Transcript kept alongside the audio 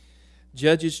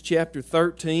Judges chapter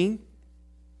 13.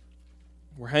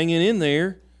 We're hanging in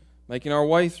there, making our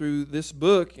way through this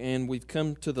book, and we've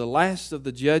come to the last of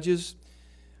the Judges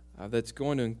that's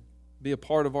going to be a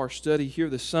part of our study here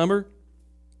this summer.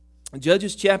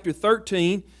 Judges chapter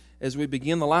 13, as we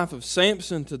begin the life of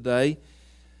Samson today,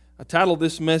 I titled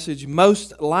this message,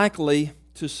 Most Likely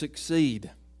to Succeed.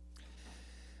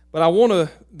 But I want to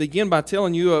begin by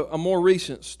telling you a more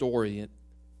recent story. It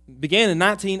began in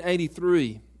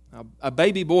 1983. A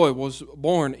baby boy was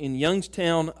born in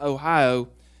Youngstown, Ohio,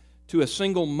 to a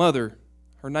single mother.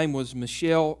 Her name was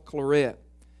Michelle Clarett.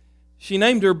 She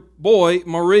named her boy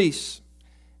Maurice,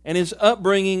 and his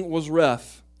upbringing was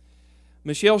rough.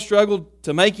 Michelle struggled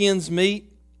to make ends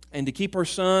meet and to keep her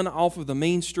son off of the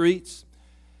mean streets.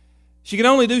 She could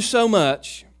only do so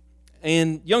much,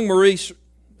 and young Maurice,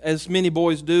 as many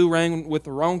boys do, ran with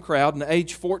the wrong crowd, and at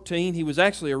age 14, he was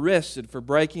actually arrested for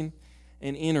breaking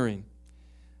and entering.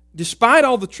 Despite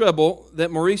all the trouble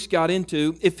that Maurice got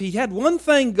into, if he had one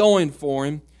thing going for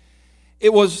him,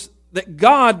 it was that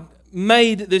God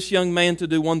made this young man to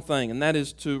do one thing, and that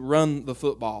is to run the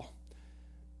football.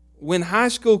 When high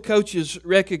school coaches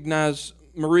recognized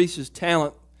Maurice's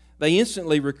talent, they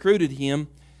instantly recruited him,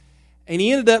 and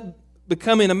he ended up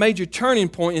becoming a major turning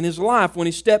point in his life when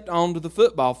he stepped onto the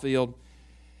football field.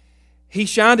 He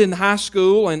shined in high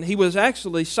school, and he was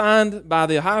actually signed by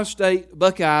the Ohio State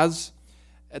Buckeyes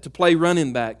to play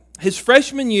running back. His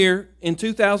freshman year in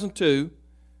 2002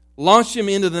 launched him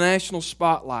into the national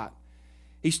spotlight.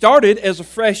 He started as a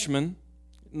freshman.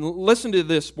 Listen to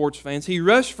this, sports fans. He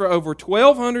rushed for over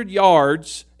 1,200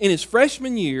 yards in his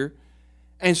freshman year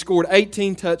and scored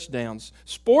 18 touchdowns.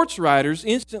 Sports writers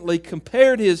instantly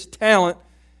compared his talent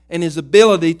and his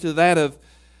ability to that of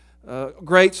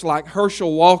greats like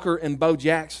Herschel Walker and Bo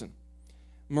Jackson.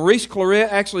 Maurice Clarett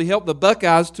actually helped the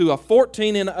Buckeyes to a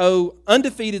 14-0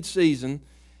 undefeated season,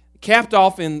 capped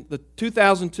off in the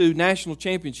 2002 National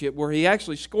Championship, where he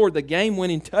actually scored the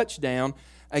game-winning touchdown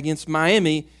against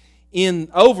Miami in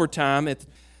overtime.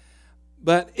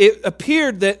 But it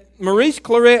appeared that Maurice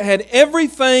Clarett had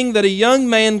everything that a young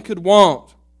man could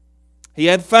want. He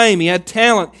had fame, he had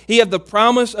talent, he had the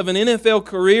promise of an NFL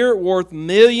career worth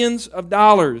millions of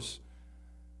dollars.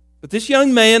 But this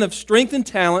young man of strength and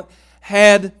talent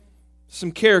had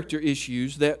some character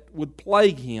issues that would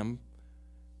plague him.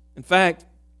 In fact,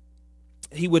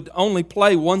 he would only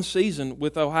play one season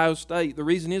with Ohio State. The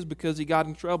reason is because he got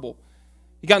in trouble.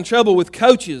 He got in trouble with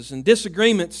coaches and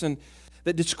disagreements and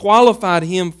that disqualified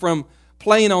him from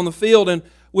playing on the field. And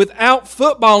without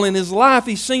football in his life,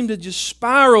 he seemed to just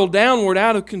spiral downward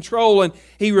out of control, and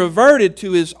he reverted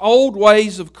to his old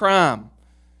ways of crime.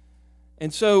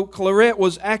 And so Clarett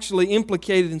was actually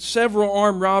implicated in several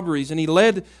armed robberies, and he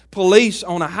led police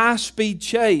on a high-speed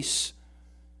chase.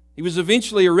 He was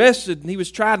eventually arrested, and he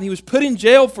was tried, and he was put in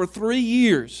jail for 3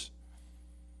 years.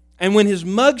 And when his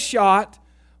mugshot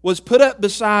was put up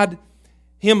beside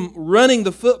him running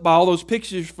the football, those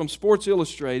pictures from Sports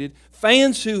Illustrated,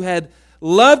 fans who had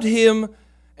loved him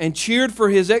and cheered for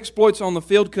his exploits on the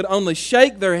field could only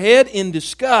shake their head in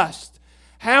disgust.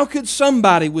 How could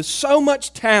somebody with so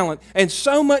much talent and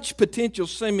so much potential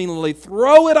seemingly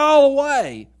throw it all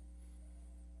away?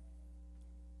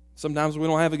 Sometimes we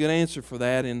don't have a good answer for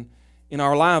that in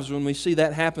our lives when we see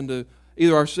that happen to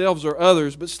either ourselves or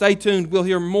others. But stay tuned. We'll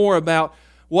hear more about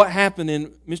what happened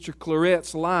in Mr.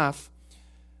 Clarett's life.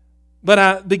 But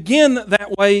I begin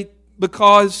that way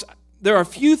because there are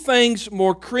few things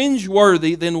more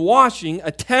cringeworthy than watching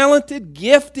a talented,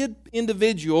 gifted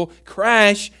individual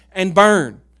crash and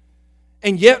burn.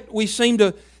 And yet we seem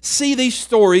to see these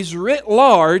stories writ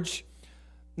large,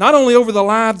 not only over the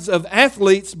lives of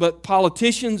athletes, but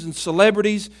politicians and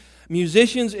celebrities,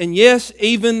 musicians, and yes,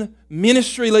 even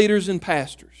ministry leaders and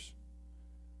pastors.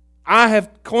 I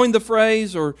have coined the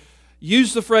phrase or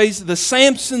used the phrase, the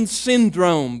Samson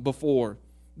syndrome before.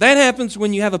 That happens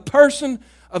when you have a person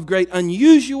of great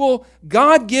unusual,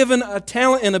 God-given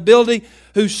talent and ability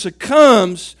who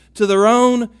succumbs to their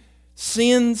own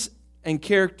sins and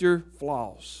character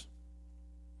flaws.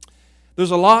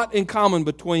 There's a lot in common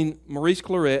between Maurice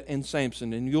Clarett and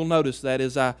Samson, and you'll notice that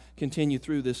as I continue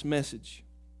through this message.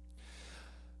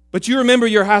 But you remember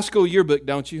your high school yearbook,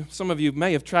 don't you? Some of you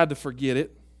may have tried to forget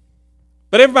it.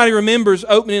 But everybody remembers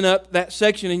opening up that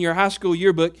section in your high school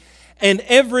yearbook, and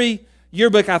every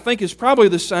yearbook, I think, is probably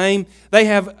the same. They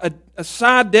have a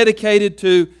side dedicated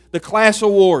to the class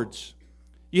awards.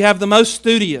 You have the most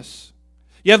studious.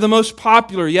 You have the most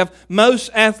popular. You have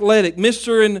most athletic.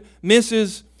 Mr. and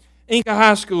Mrs. Inca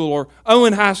High School or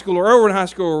Owen High School or Irwin High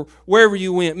School or wherever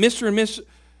you went. Mr. and Miss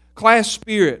class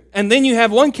spirit. And then you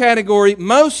have one category,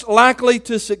 most likely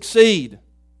to succeed.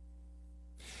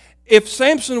 If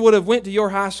Samson would have went to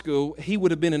your high school, he would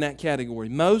have been in that category,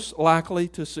 most likely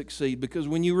to succeed. Because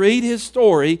when you read his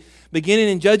story, beginning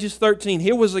in Judges 13,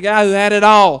 here was a guy who had it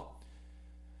all.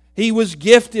 He was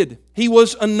gifted. He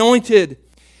was anointed.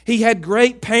 He had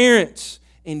great parents.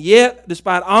 And yet,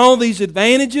 despite all these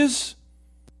advantages,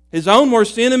 his own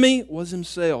worst enemy was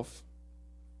himself.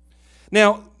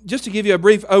 Now, just to give you a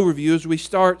brief overview as we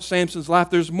start Samson's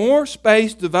life, there's more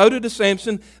space devoted to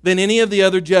Samson than any of the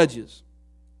other judges.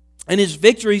 And his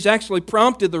victories actually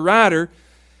prompted the writer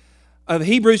of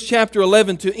Hebrews chapter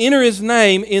 11 to enter his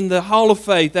name in the Hall of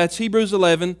Faith. That's Hebrews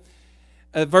 11,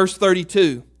 verse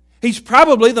 32. He's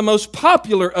probably the most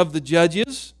popular of the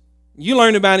judges. You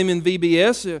learned about him in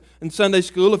VBS, in Sunday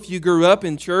school, if you grew up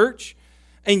in church.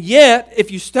 And yet, if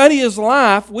you study his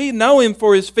life, we know him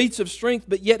for his feats of strength,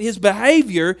 but yet his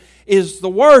behavior is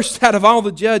the worst out of all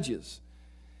the judges.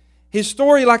 His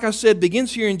story, like I said,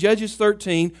 begins here in Judges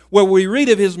 13, where we read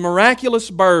of his miraculous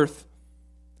birth.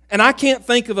 And I can't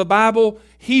think of a Bible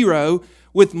hero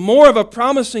with more of a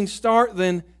promising start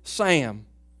than Sam.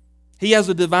 He has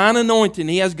a divine anointing.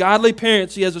 He has godly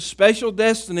parents. He has a special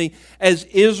destiny as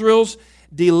Israel's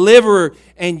deliverer.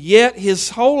 And yet his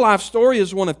whole life story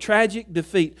is one of tragic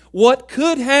defeat. What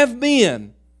could have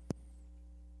been?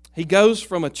 He goes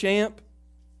from a champ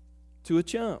to a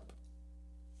chump.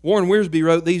 Warren Wiersbe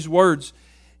wrote these words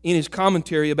in his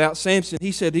commentary about Samson.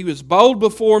 He said he was bold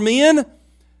before men,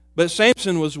 but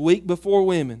Samson was weak before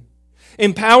women.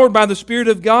 Empowered by the Spirit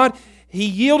of God, he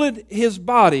yielded his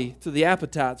body to the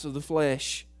appetites of the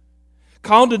flesh.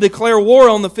 Called to declare war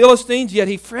on the Philistines, yet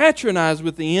he fraternized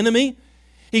with the enemy.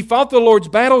 He fought the Lord's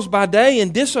battles by day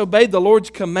and disobeyed the Lord's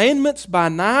commandments by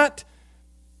night.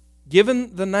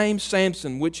 Given the name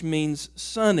Samson, which means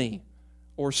sunny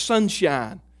or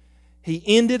sunshine, he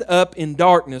ended up in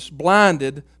darkness,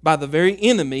 blinded by the very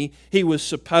enemy he was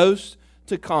supposed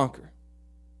to conquer.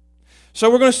 So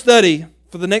we're going to study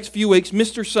for the next few weeks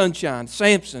Mr. Sunshine,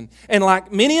 Samson. And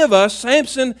like many of us,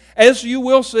 Samson, as you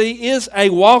will see, is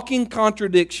a walking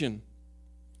contradiction.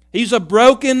 He's a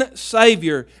broken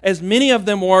Savior, as many of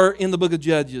them were in the book of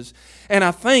Judges. And I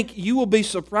think you will be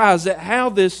surprised at how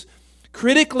this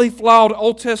critically flawed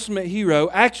Old Testament hero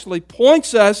actually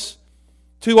points us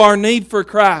to our need for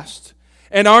Christ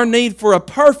and our need for a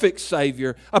perfect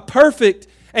Savior, a perfect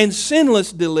and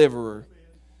sinless deliverer.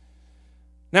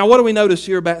 Now, what do we notice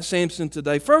here about Samson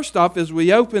today? First off, as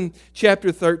we open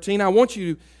chapter 13, I want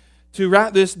you to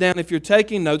write this down if you're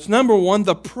taking notes. Number one,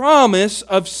 the promise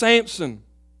of Samson.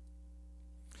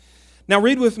 Now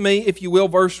read with me, if you will,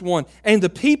 verse 1. And the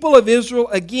people of Israel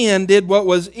again did what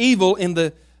was evil in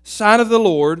the sight of the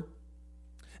Lord.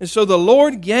 And so the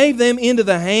Lord gave them into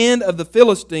the hand of the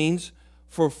Philistines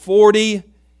for 40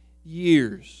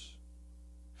 years.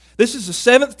 This is the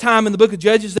seventh time in the book of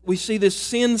Judges that we see this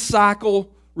sin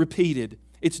cycle repeated.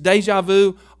 It's deja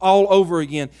vu all over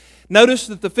again. Notice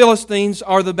that the Philistines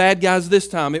are the bad guys this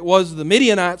time. It was the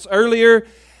Midianites earlier,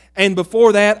 and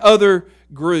before that, other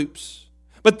groups.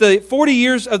 But the 40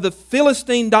 years of the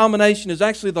Philistine domination is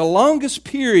actually the longest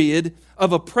period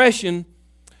of oppression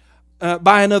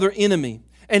by another enemy.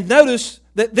 And notice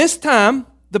that this time,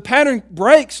 the pattern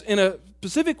breaks in a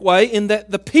specific way in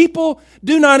that the people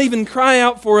do not even cry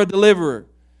out for a deliverer.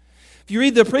 If you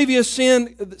read the previous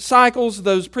sin cycles,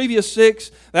 those previous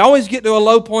 6, they always get to a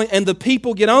low point and the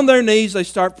people get on their knees, they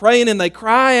start praying and they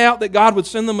cry out that God would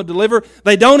send them a deliverer.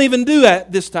 They don't even do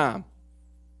that this time.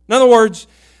 In other words,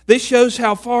 this shows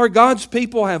how far God's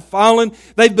people have fallen.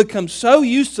 They've become so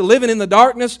used to living in the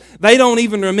darkness, they don't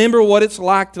even remember what it's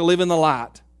like to live in the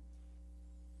light.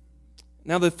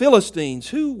 Now the Philistines,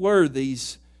 who were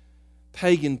these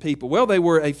pagan people? Well, they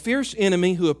were a fierce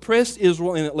enemy who oppressed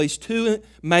Israel in at least 2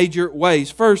 major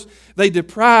ways. First, they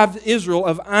deprived Israel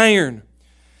of iron.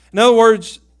 In other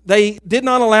words, they did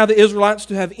not allow the Israelites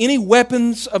to have any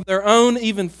weapons of their own,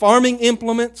 even farming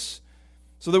implements.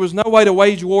 So there was no way to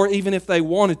wage war even if they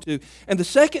wanted to. And the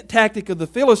second tactic of the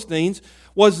Philistines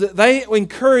was that they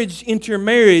encouraged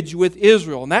intermarriage with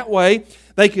Israel. And that way,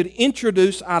 they could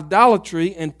introduce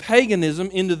idolatry and paganism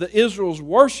into Israel's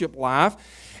worship life.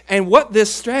 And what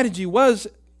this strategy was,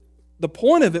 the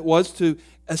point of it was to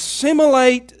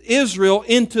assimilate Israel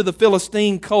into the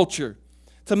Philistine culture,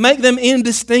 to make them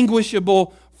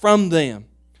indistinguishable from them.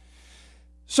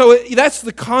 So that's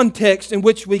the context in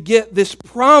which we get this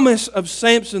promise of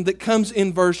Samson that comes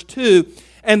in verse 2.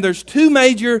 And there's 2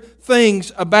 major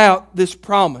things about this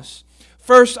promise.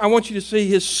 First, I want you to see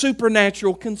his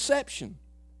supernatural conception.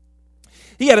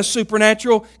 He had a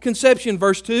supernatural conception.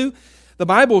 Verse 2, the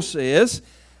Bible says,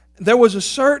 there was a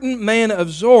certain man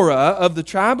of Zorah of the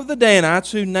tribe of the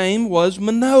Danites whose name was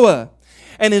Manoah,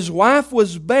 and his wife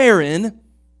was barren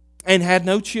and had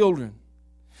no children.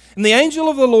 And the angel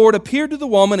of the Lord appeared to the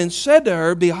woman and said to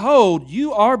her, Behold,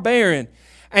 you are barren,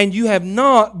 and you have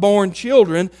not borne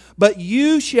children, but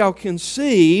you shall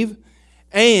conceive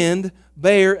and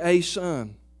bear a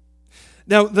son.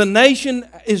 Now, the nation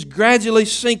is gradually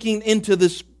sinking into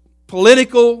this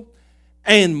political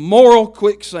and moral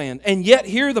quicksand. And yet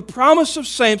here the promise of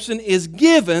Samson is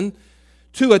given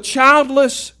to a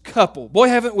childless couple. Boy,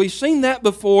 haven't we seen that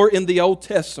before in the Old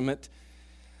Testament.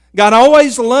 God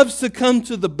always loves to come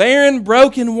to the barren,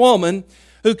 broken woman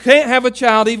who can't have a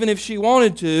child even if she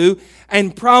wanted to,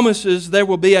 and promises there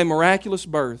will be a miraculous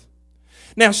birth.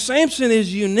 Now, Samson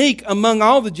is unique among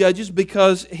all the judges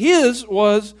because his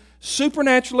was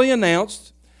supernaturally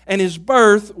announced and his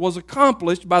birth was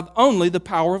accomplished by only the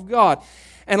power of God.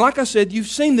 And like I said, you've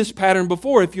seen this pattern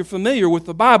before if you're familiar with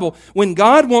the Bible. When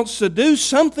God wants to do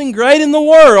something great in the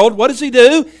world, what does He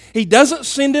do? He doesn't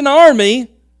send an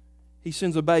army, He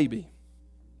sends a baby. Isn't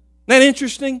that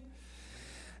interesting?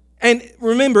 And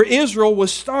remember, Israel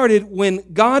was started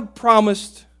when God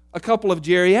promised a couple of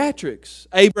geriatrics,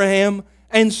 Abraham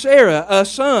and Sarah, a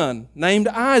son named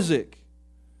Isaac.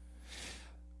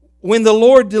 When the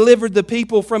Lord delivered the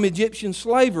people from Egyptian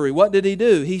slavery, what did He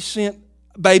do? He sent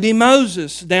baby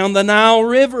Moses down the Nile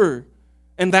River,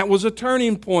 and that was a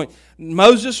turning point.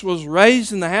 Moses was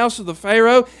raised in the house of the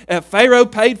Pharaoh. Pharaoh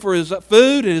paid for his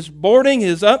food, his boarding,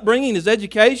 his upbringing, his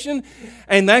education,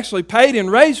 and actually paid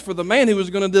and raised for the man who was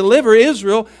going to deliver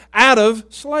Israel out of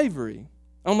slavery.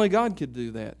 Only God could do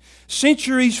that.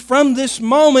 Centuries from this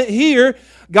moment here,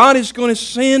 God is going to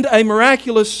send a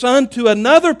miraculous son to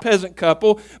another peasant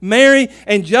couple, Mary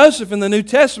and Joseph in the New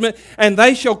Testament, and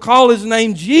they shall call His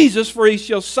name Jesus, for He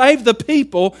shall save the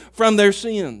people from their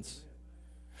sins.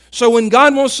 So when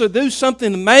God wants to do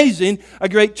something amazing, a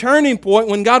great turning point,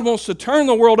 when God wants to turn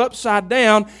the world upside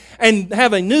down and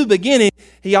have a new beginning,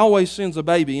 He always sends a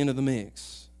baby into the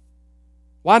mix.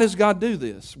 Why does God do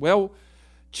this? Well,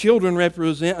 children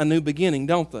represent a new beginning,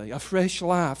 don't they? A fresh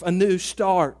life, a new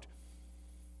start.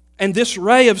 And this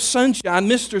ray of sunshine,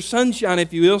 Mr. Sunshine,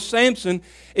 if you will, Samson,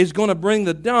 is going to bring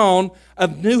the dawn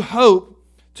of new hope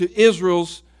to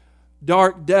Israel's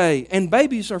dark day. And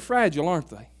babies are fragile, aren't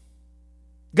they?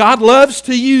 God loves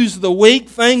to use the weak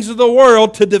things of the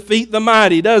world to defeat the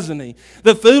mighty, doesn't He?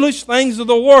 The foolish things of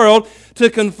the world to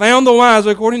confound the wise,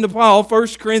 according to Paul, 1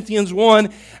 Corinthians 1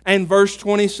 and verse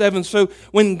 27. So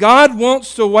when God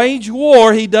wants to wage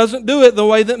war, He doesn't do it the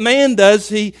way that man does.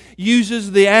 He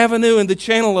uses the avenue and the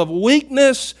channel of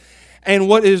weakness and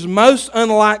what is most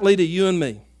unlikely to you and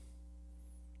me.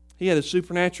 He had a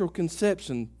supernatural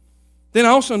conception. Then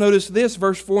also notice this,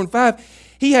 verse 4 and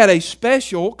 5. He had a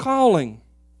special calling.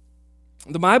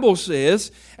 The Bible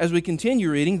says, as we continue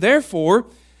reading, Therefore,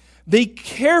 be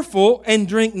careful and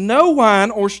drink no wine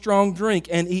or strong drink,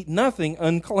 and eat nothing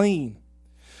unclean.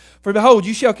 For behold,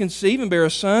 you shall conceive and bear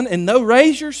a son, and no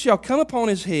razor shall come upon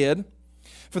his head.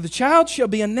 For the child shall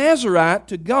be a Nazarite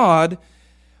to God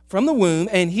from the womb,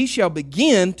 and he shall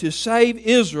begin to save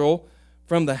Israel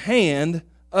from the hand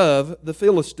of the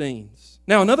Philistines.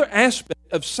 Now, another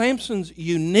aspect of Samson's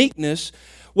uniqueness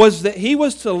was that he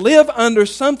was to live under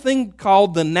something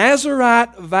called the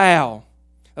Nazarite vow.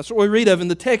 That's what we read of in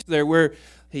the text there, where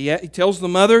he tells the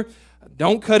mother,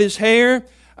 don't cut his hair,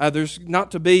 there's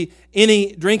not to be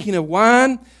any drinking of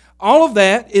wine. All of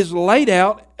that is laid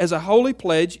out as a holy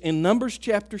pledge in Numbers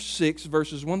chapter 6,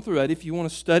 verses 1 through 8, if you want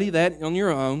to study that on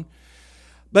your own.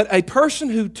 But a person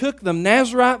who took the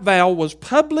Nazarite vow was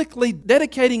publicly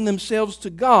dedicating themselves to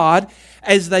God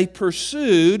as they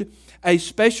pursued a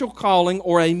special calling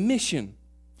or a mission.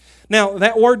 Now,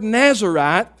 that word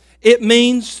Nazarite, it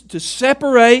means to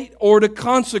separate or to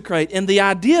consecrate. And the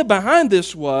idea behind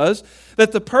this was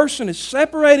that the person is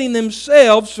separating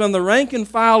themselves from the rank and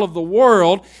file of the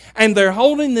world, and they're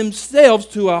holding themselves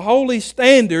to a holy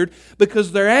standard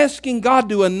because they're asking God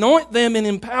to anoint them and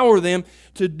empower them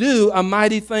to do a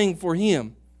mighty thing for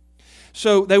Him.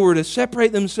 So they were to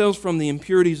separate themselves from the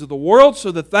impurities of the world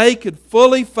so that they could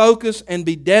fully focus and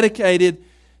be dedicated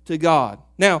to God.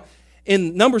 Now,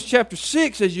 in Numbers chapter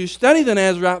 6, as you study the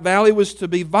Nazarite vow, it was to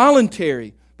be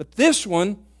voluntary. But this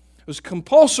one was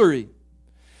compulsory.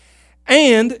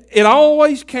 And it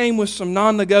always came with some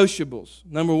non-negotiables.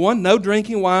 Number one, no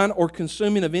drinking wine or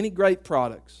consuming of any grape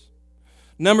products.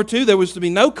 Number two, there was to be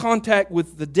no contact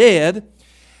with the dead.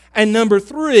 And number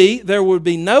three, there would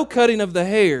be no cutting of the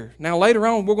hair. Now later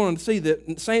on we're going to see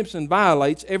that Samson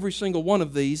violates every single one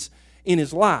of these in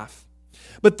his life.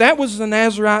 But that was the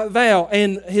Nazirite vow.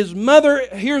 And his mother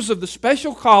hears of the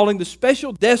special calling, the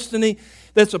special destiny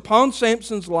that's upon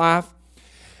Samson's life.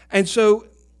 And so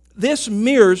this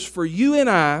mirrors for you and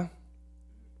I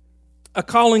a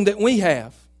calling that we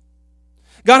have.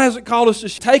 God hasn't called us to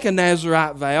take a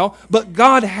Nazirite vow, but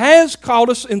God has called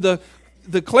us in the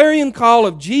clarion call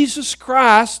of Jesus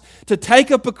Christ to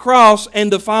take up a cross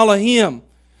and to follow Him,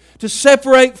 to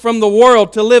separate from the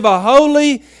world, to live a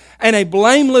holy and a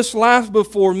blameless life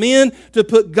before men, to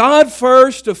put God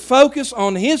first, to focus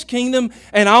on His kingdom,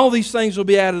 and all these things will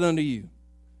be added unto you.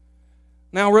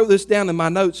 Now, I wrote this down in my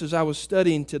notes as I was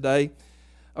studying today,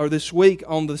 or this week,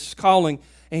 on this calling,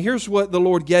 and here's what the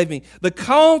Lord gave me. The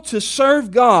call to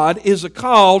serve God is a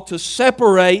call to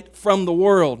separate from the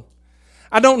world.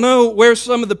 I don't know where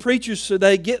some of the preachers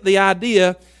today get the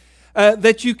idea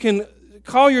that you can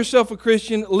call yourself a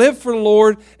Christian, live for the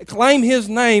Lord, claim His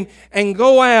name, and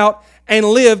go out and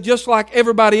live just like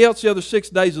everybody else the other 6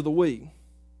 days of the week.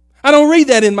 I don't read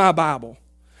that in my Bible.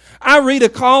 I read a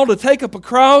call to take up a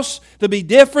cross, to be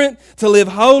different, to live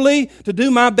holy, to do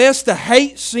my best to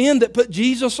hate sin that put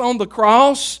Jesus on the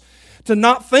cross, to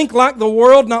not think like the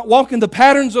world, not walk in the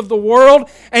patterns of the world,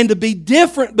 and to be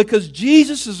different because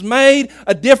Jesus has made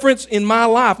a difference in my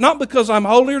life. Not because I'm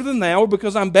holier than thou or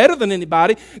because I'm better than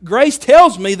anybody. Grace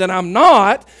tells me that I'm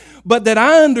not, but that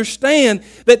I understand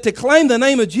that to claim the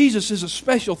name of Jesus is a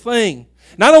special thing.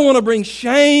 And I don't want to bring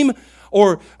shame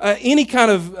or any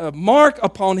kind of mark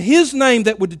upon His name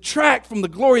that would detract from the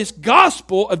glorious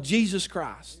gospel of Jesus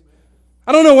Christ.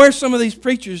 I don't know where some of these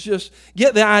preachers just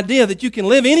get the idea that you can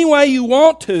live any way you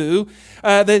want to,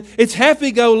 that it's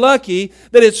happy-go-lucky,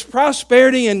 that it's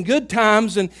prosperity and good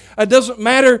times, and it doesn't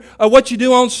matter what you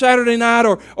do on Saturday night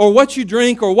or what you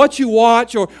drink or what you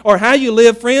watch or how you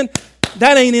live, friend.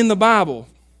 That ain't in the Bible.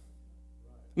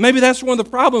 Maybe that's one of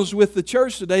the problems with the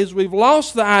church today is we've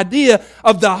lost the idea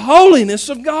of the holiness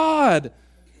of God.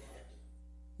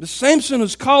 But Samson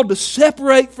was called to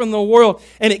separate from the world,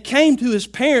 and it came to his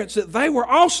parents that they were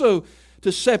also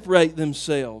to separate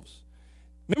themselves.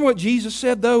 Remember what Jesus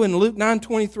said, though, in Luke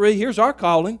 9:23? Here's our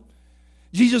calling.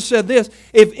 Jesus said this,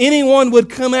 "If anyone would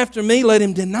come after me, let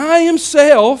him deny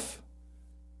himself,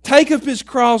 take up his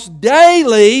cross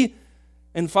daily,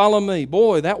 and follow me."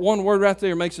 Boy, that one word right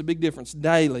there makes a big difference.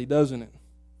 Daily, doesn't it?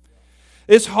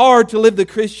 It's hard to live the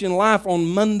Christian life on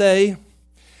Monday.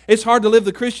 It's hard to live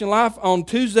the Christian life on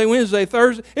Tuesday, Wednesday,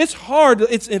 Thursday. It's hard.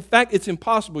 In fact, it's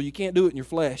impossible. You can't do it in your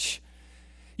flesh.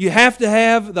 You have to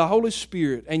have the Holy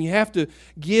Spirit, and you have to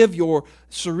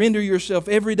surrender yourself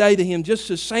every day to Him, just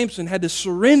as Samson had to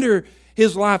surrender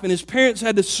his life, and his parents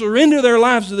had to surrender their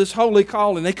lives to this holy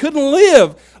calling. They couldn't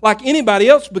live like anybody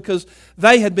else because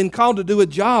they had been called to do a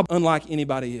job unlike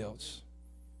anybody else.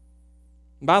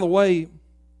 And by the way,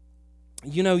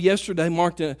 yesterday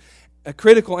marked a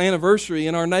critical anniversary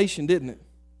in our nation, didn't it?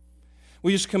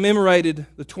 We just commemorated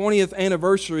the 20th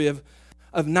anniversary of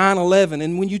 9/11.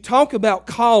 And when you talk about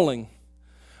calling,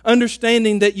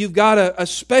 understanding that you've got a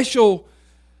special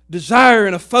desire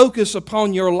and a focus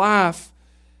upon your life,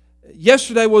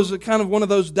 yesterday was kind of one of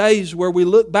those days where we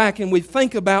look back and we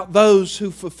think about those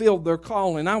who fulfilled their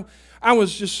calling. I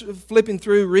was just flipping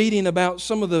through, reading about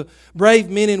some of the brave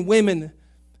men and women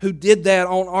who did that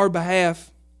on our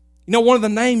behalf. One of the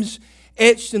names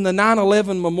etched in the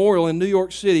 9/11 memorial in New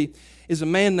York City is a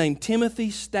man named Timothy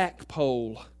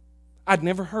Stackpole. I'd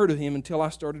never heard of him until I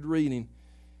started reading.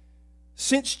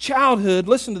 Since childhood,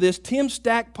 listen to this, Tim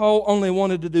Stackpole only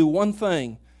wanted to do one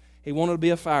thing. He wanted to be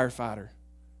a firefighter.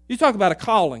 You talk about a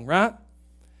calling, right?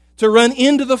 To run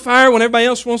into the fire when everybody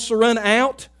else wants to run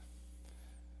out.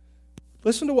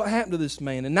 Listen to what happened to this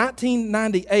man. In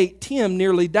 1998, Tim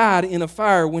nearly died in a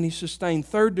fire when he sustained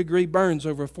third-degree burns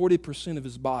over 40% of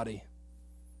his body.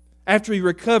 After he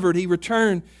recovered, he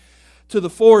returned to the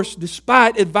force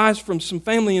despite advice from some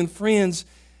family and friends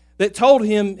that told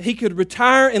him he could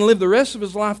retire and live the rest of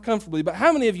his life comfortably. But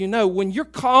how many of you know when you're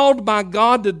called by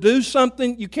God to do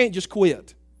something, you can't just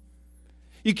quit?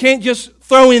 You can't just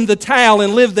throw in the towel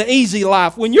and live the easy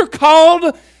life. When you're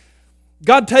called,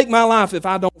 God, take my life if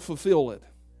I don't fulfill it.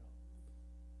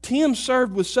 Tim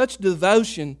served with such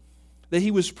devotion that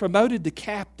he was promoted to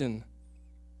captain.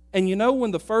 And you know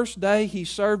when the first day he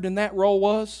served in that role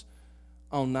was?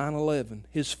 On 9/11.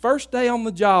 His first day on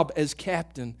the job as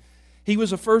captain. He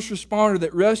was a first responder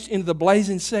that rushed into the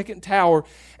blazing second tower,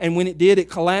 and when it did, it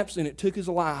collapsed and it took his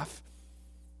life.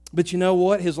 But you know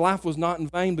what? His life was not in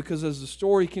vain, because as the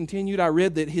story continued, I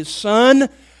read that his son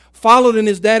followed in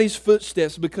his daddy's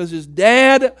footsteps because his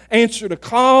dad answered a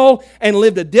call and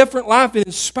lived a different life and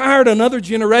inspired another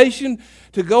generation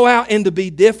to go out and to be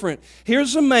different.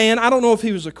 Here's a man, I don't know if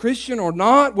he was a Christian or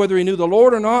not, whether he knew the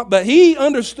Lord or not, but he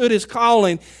understood his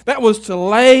calling. That was to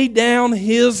lay down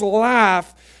his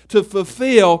life to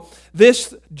fulfill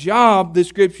this job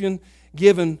description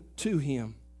given to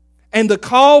him. And the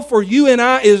call for you and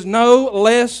I is no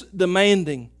less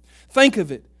demanding. Think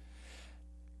of it.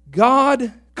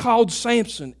 God called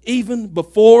Samson even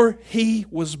before he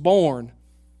was born.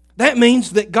 That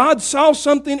means that God saw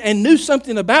something and knew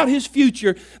something about his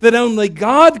future that only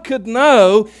God could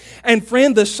know. And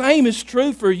friend, the same is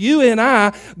true for you and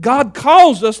I. God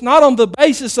calls us not on the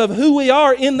basis of who we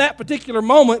are in that particular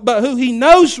moment, but who He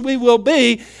knows we will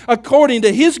be according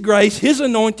to His grace, His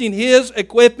anointing, His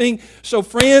equipping. So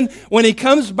friend, when He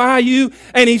comes by you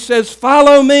and He says,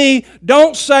 "Follow me,"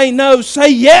 don't say no.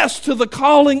 Say yes to the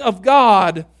calling of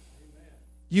God.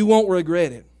 You won't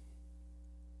regret it.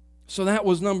 So that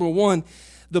was number one,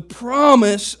 the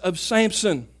promise of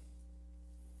Samson.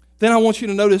 Then I want you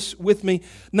to notice with me,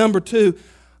 number two,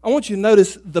 I want you to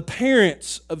notice the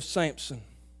parents of Samson.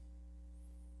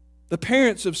 The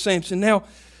parents of Samson. Now,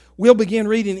 we'll begin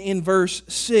reading in verse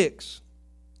 6.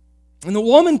 "And the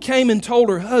woman came and told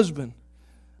her husband,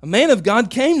 'A man of God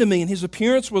came to me, and his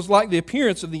appearance was like the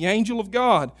appearance of the angel of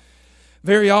God.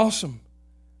 Very awesome.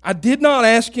 I did not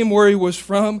ask him where he was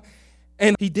from,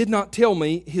 and he did not tell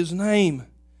me his name.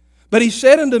 But he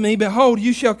said unto me, Behold,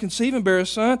 you shall conceive and bear a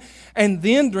son, and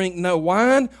then drink no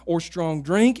wine or strong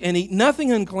drink, and eat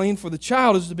nothing unclean, for the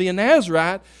child is to be a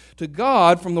Nazarite to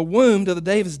God from the womb to the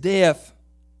day of his death.'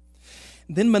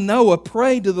 Then Manoah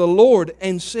prayed to the Lord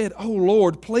and said, O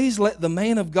Lord, please let the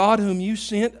man of God whom you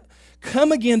sent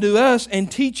come again to us and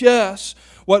teach us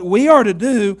what we are to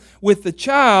do with the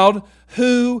child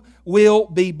who will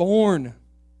be born.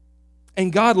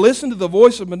 And God listened to the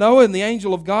voice of Manoah, and the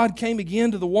angel of God came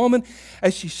again to the woman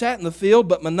as she sat in the field.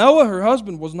 But Manoah, her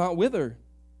husband, was not with her.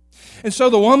 And so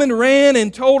the woman ran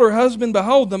and told her husband,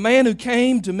 Behold, the man who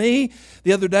came to me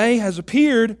the other day has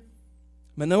appeared.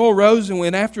 Manoah rose and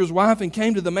went after his wife and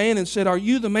came to the man and said, Are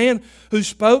you the man who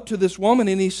spoke to this woman?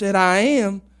 And he said, I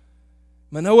am.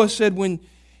 Manoah said, When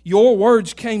your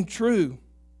words came true,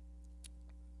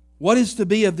 what is to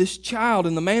be of this child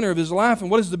and the manner of his life, and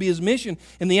what is to be his mission?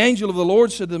 And the angel of the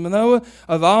Lord said to Manoah,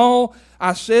 Of all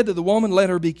I said to the woman,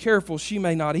 let her be careful. She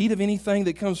may not eat of anything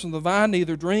that comes from the vine,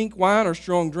 neither drink wine or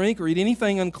strong drink, or eat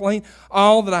anything unclean.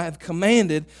 All that I have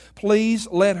commanded, please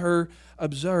let her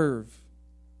observe.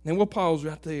 And we'll pause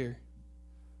right there.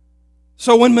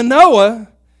 So when Manoah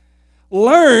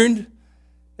learned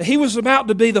that he was about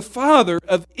to be the father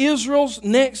of Israel's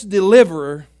next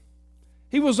deliverer,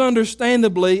 he was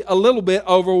understandably a little bit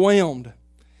overwhelmed.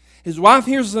 His wife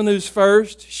hears the news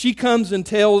first. She comes and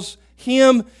tells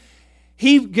him.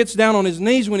 He gets down on his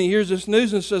knees when he hears this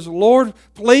news and says, Lord,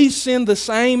 please send the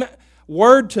same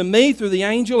word to me through the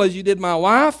angel as you did my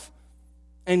wife.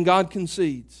 And God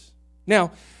concedes.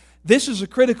 Now, this is a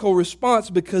critical response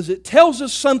because it tells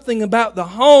us something about the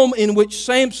home in which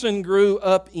Samson grew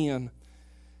up in.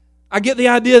 I get the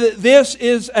idea that this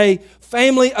is a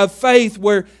family of faith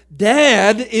where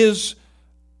dad is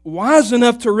wise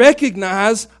enough to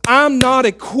recognize I'm not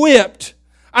equipped.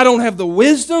 I don't have the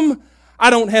wisdom. I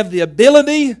don't have the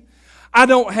ability. I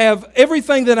don't have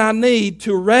everything that I need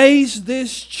to raise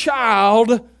this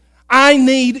child. I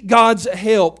need God's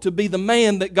help to be the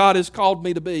man that God has called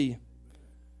me to be.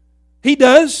 He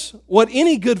does what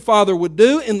any good father would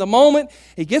do in the moment.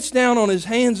 He gets down on his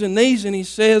hands and knees and he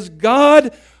says,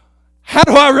 God, how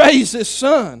do I raise this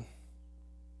son?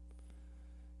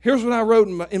 Here's what I wrote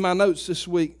in my notes this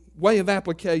week. Way of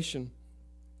application.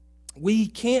 We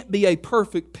can't be a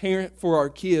perfect parent for our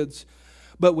kids,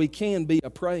 but we can be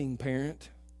a praying parent.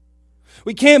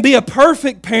 We can't be a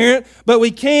perfect parent, but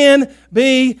we can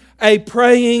be a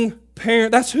praying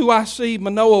parent. That's who I see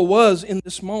Manoah was in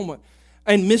this moment.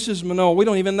 And Mrs. Manoah, we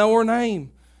don't even know her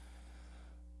name.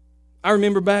 I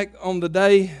remember back on the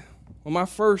day when my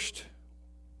first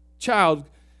child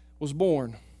was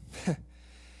born.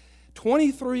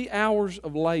 23 hours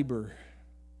of labor.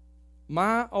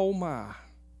 My, oh my.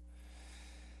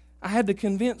 I had to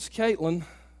convince Caitlin,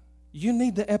 you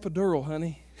need the epidural,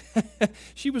 honey.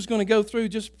 She was going to go through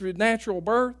just natural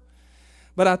birth.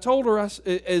 But I told her,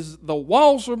 as the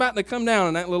walls were about to come down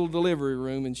in that little delivery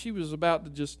room, and she was about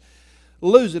to just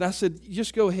lose it, I said,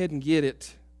 just go ahead and get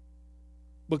it.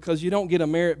 Because you don't get a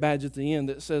merit badge at the end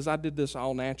that says, I did this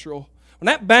all natural. When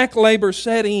that back labor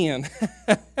set in,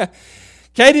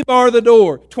 Katie barred the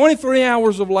door, 23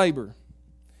 hours of labor.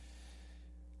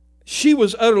 She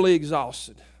was utterly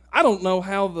exhausted. I don't know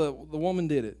how the woman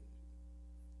did it.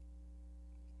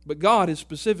 But God has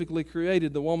specifically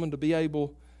created the woman to be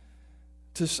able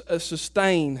to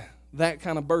sustain that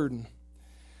kind of burden.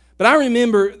 But I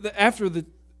remember that after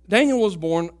Daniel was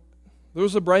born, there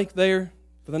was a break there.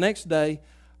 For the next day,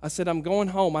 I said, I'm going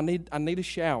home. I need a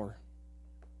shower.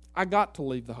 I got to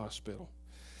leave the hospital.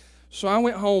 So I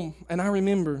went home, and I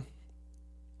remember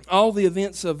all the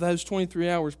events of those 23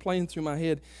 hours playing through my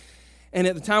head. And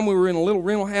at the time, we were in a little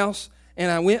rental house, and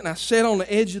I went and I sat on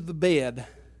the edge of the bed.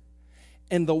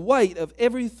 And the weight of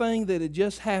everything that had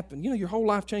just happened, your whole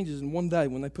life changes in one day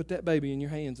when they put that baby in your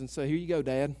hands and say, here you go,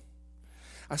 Dad.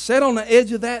 I sat on the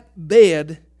edge of that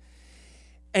bed,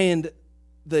 and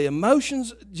the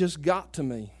emotions just got to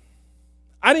me.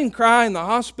 I didn't cry in the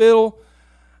hospital.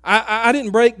 I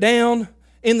didn't break down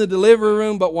in the delivery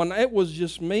room, but when it was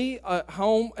just me at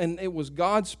home and it was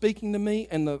God speaking to me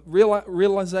and the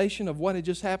realization of what had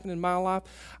just happened in my life,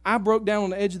 I broke down on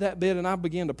the edge of that bed and I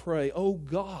began to pray, oh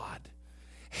God,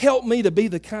 help me to be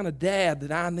the kind of dad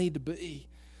that I need to be.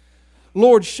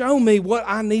 Lord, show me what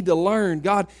I need to learn.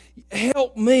 God,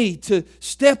 help me to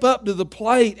step up to the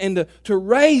plate and to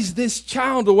raise this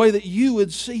child the way that you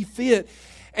would see fit.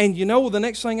 And you know the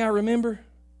next thing I remember?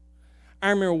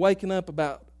 I remember waking up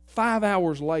about 5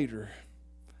 hours later.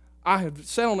 I had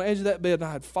sat on the edge of that bed and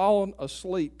I had fallen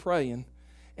asleep praying.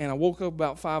 And I woke up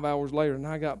about 5 hours later and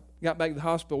I got back to the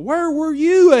hospital. Where were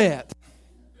you at?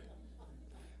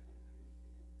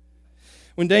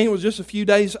 When Daniel was just a few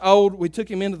days old, we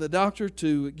took him into the doctor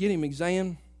to get him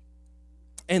examined.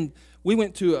 And we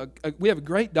went to we have a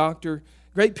great doctor,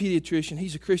 great pediatrician.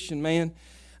 He's a Christian man.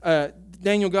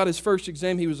 Daniel got his first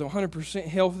exam. He was 100%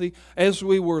 healthy. As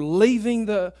we were leaving,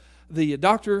 the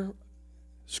doctor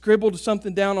scribbled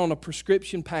something down on a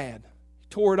prescription pad. He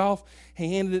tore it off.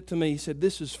 He handed it to me. He said,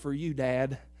 this is for you,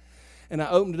 Dad. And I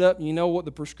opened it up, and you know what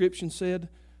the prescription said?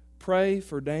 Pray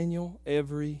for Daniel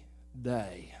every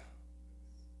day.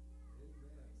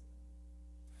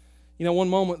 One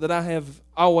moment that I have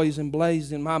always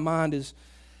emblazed in my mind is,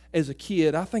 as a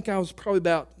kid, I think I was probably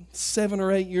about 7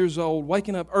 or 8 years old,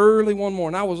 waking up early one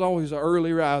morning. I was always an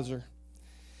early riser.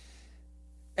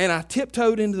 And I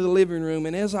tiptoed into the living room,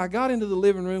 and as I got into the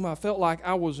living room, I felt like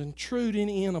I was intruding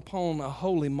in upon a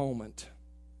holy moment.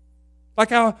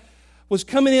 Like I was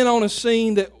coming in on a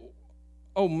scene that,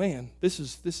 oh man, this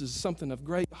is something of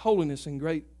great holiness and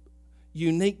great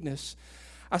uniqueness.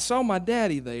 I saw my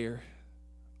daddy there,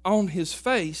 on his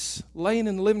face, laying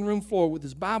in the living room floor with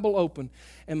his Bible open,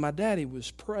 and my daddy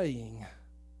was praying.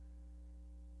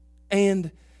 And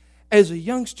as a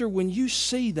youngster, when you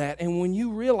see that and when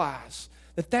you realize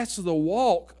that that's the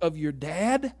walk of your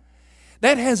dad,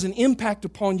 that has an impact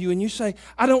upon you, and you say,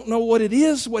 I don't know what it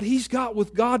is, what he's got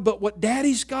with God, but what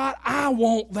daddy's got, I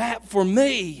want that for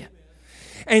me.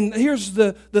 And here's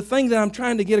the thing that I'm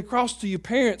trying to get across to you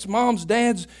parents, moms,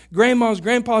 dads, grandmas,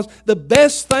 grandpas. The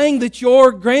best thing that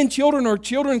your grandchildren or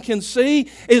children can see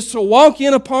is to walk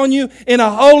in upon you in a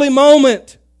holy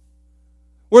moment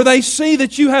where they see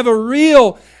that you have a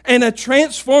real and a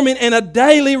transforming and a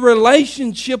daily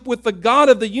relationship with the God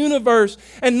of the universe.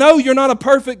 And no, you're not a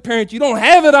perfect parent. You don't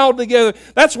have it all together.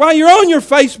 That's why you're on your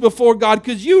face before God,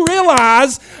 because you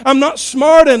realize I'm not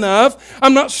smart enough.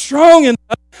 I'm not strong enough.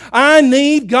 I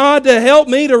need God to help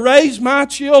me to raise my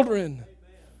children.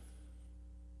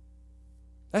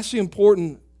 That's the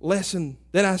important lesson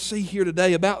that I see here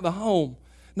today about the home.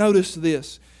 Notice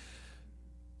this.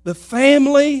 The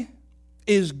family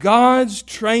is God's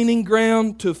training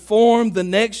ground to form the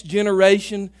next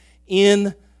generation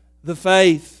in the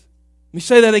faith. Let me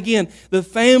say that again. The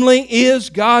family is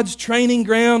God's training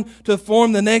ground to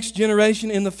form the next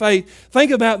generation in the faith.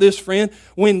 Think about this, friend.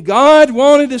 When God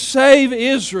wanted to save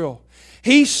Israel,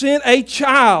 He sent a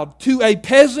child to a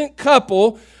peasant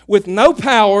couple with no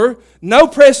power, no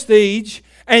prestige,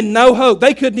 and no hope.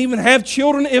 They couldn't even have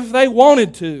children if they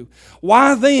wanted to.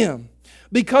 Why them?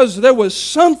 Because there was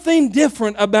something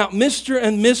different about Mr.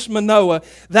 and Miss Manoah.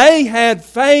 They had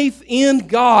faith in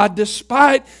God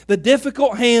despite the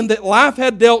difficult hand that life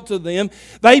had dealt to them.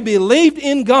 They believed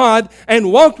in God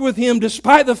and walked with Him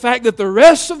despite the fact that the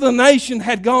rest of the nation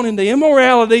had gone into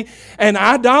immorality and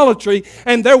idolatry.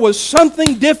 And there was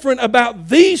something different about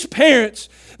these parents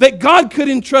that God could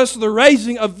entrust the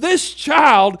raising of this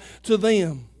child to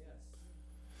them.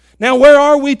 Now, where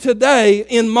are we today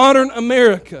in modern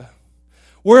America?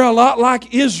 We're a lot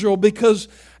like Israel, because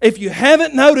if you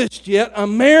haven't noticed yet,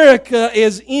 America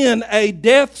is in a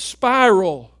death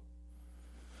spiral.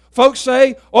 Folks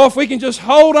say, oh, if we can just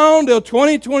hold on till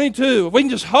 2022, if we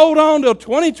can just hold on till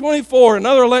 2024,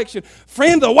 another election.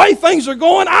 Friend, the way things are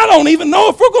going, I don't even know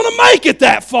if we're going to make it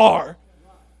that far.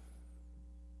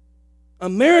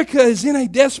 America is in a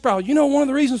death spiral. You know one of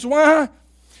the reasons why?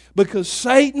 Because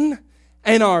Satan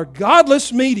and our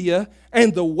godless media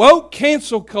and the woke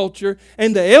cancel culture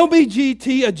and the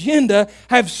LGBT agenda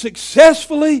have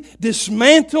successfully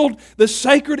dismantled the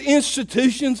sacred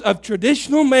institutions of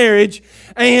traditional marriage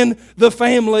and the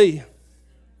family.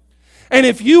 And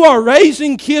if you are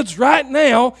raising kids right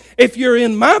now, if you're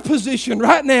in my position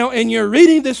right now and you're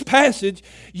reading this passage,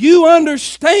 you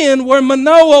understand where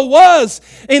Manoah was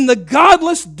in the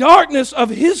godless darkness of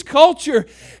his culture.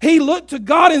 He looked to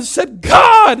God and said,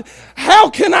 God, how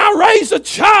can I raise a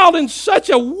child in such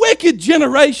a wicked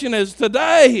generation as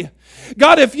today?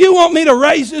 God, if you want me to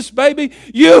raise this baby,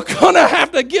 you're going to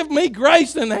have to give me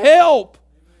grace and help.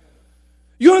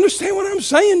 You understand what I'm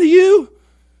saying to you?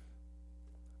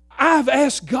 I've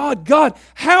asked God, God,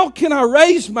 how can I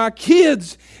raise my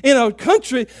kids in a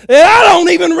country that I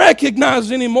don't even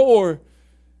recognize anymore?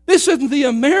 This isn't the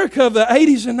America of the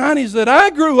 80s and 90s that I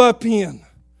grew up in.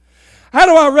 How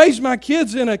do I raise my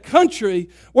kids in a country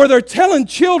where they're telling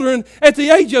children at the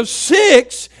age of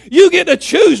 6, you get to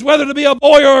choose whether to be a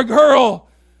boy or a girl?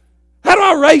 How do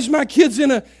I raise my kids in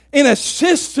a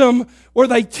system where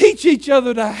they teach each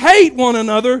other to hate one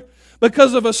another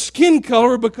because of a skin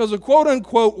color, because of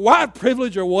quote-unquote white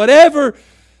privilege or whatever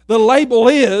the label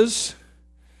is?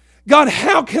 God,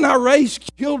 how can I raise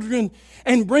children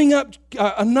and bring up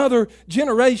another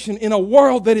generation in a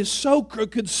world that is so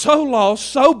crooked, so lost,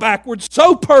 so backwards,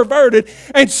 so perverted,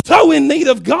 and so in need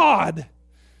of God?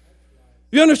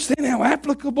 You understand how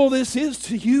applicable this is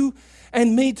to you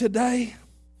and me today?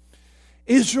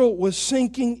 Israel was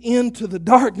sinking into the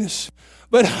darkness,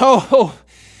 but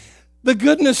the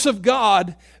goodness of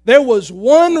God, there was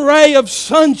one ray of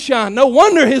sunshine. No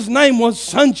wonder His name was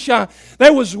Sunshine.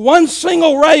 There was one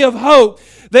single ray of hope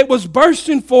that was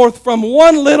bursting forth from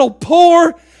one little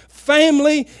poor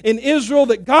family in Israel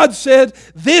that God said,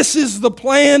 this is the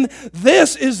plan,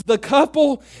 this is the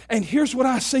couple. And here's what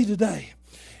I see today.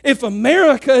 If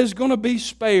America is going to be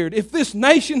spared, if this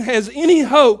nation has any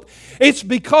hope, it's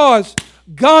because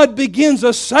God begins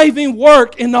a saving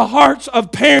work in the hearts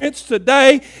of parents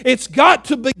today. It's got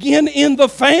to begin in the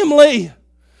family.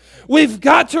 We've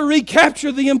got to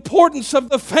recapture the importance of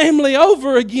the family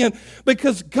over again,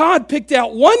 because God picked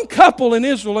out one couple in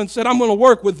Israel and said, I'm going to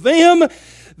work with them.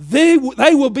 They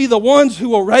will be the ones who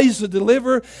will raise the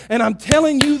deliverer. And I'm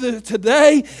telling you that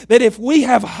today that if we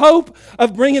have hope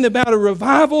of bringing about a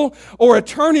revival or a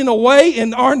turning away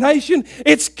in our nation,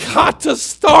 it's got to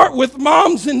start with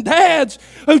moms and dads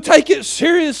who take it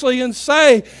seriously and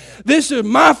say, this is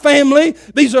my family,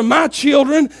 these are my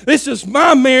children, this is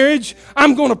my marriage,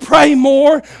 I'm going to pray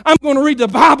more, I'm going to read the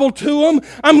Bible to them,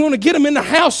 I'm going to get them in the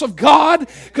house of God,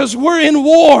 because we're in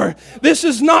war. This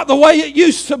is not the way it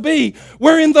used to be.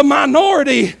 We're in the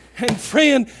minority. And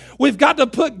friend, we've got to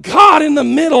put God in the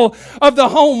middle of the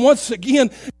home once again.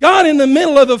 God in the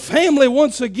middle of the family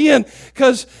once again.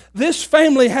 Because this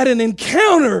family had an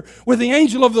encounter with the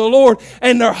angel of the Lord,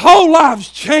 and their whole lives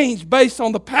changed based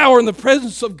on the power and the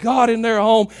presence of God in their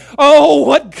home. Oh,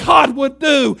 what God would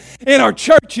do in our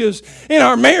churches, in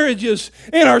our marriages,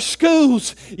 in our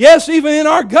schools, yes, even in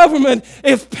our government,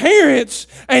 if parents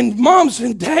and moms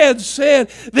and dads said,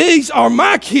 these are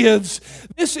my kids,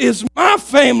 this is my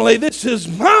family, this is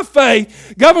my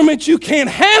faith. Government, you can't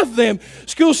have them.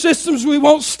 School systems, we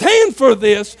won't stand for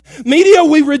this. Media,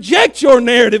 we reject your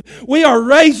narrative. We are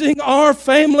raising our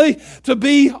family to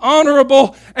be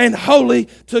honorable and holy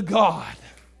to God.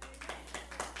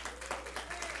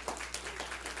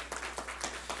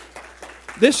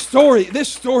 This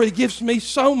story gives me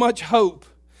so much hope,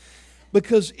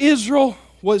 because Israel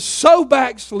was so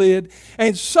backslid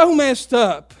and so messed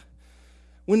up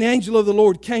when the angel of the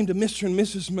Lord came to Mr. and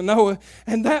Mrs. Manoah.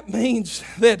 And that means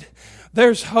that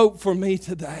there's hope for me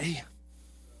today.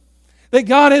 That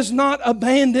God has not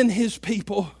abandoned His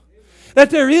people. That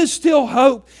there is still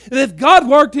hope. That if God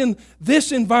worked in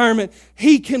this environment,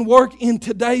 He can work in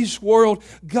today's world.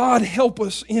 God, help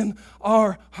us in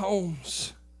our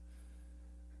homes.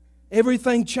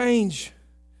 Everything changed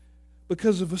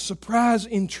because of a surprise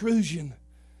intrusion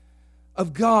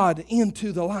of God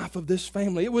into the life of this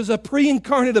family. It was a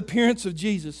pre-incarnate appearance of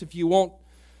Jesus, if you want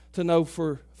to know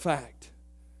for fact.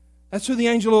 That's who the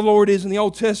angel of the Lord is in the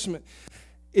Old Testament.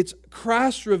 It's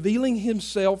Christ revealing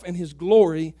Himself and His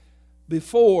glory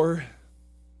before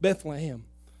Bethlehem.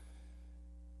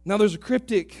 Now there's a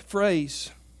cryptic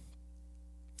phrase.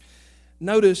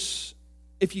 Notice,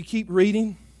 if you keep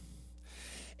reading,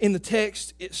 in the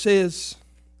text it says,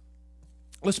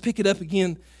 let's pick it up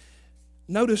again.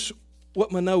 Notice what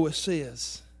Manoah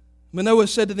says. Manoah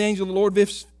said to the angel of the Lord,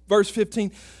 verse 15,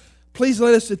 Please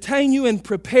let us detain you and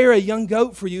prepare a young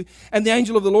goat for you. And the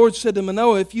angel of the Lord said to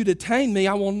Manoah, if you detain me,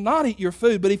 I will not eat your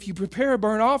food. But if you prepare a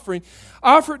burnt offering,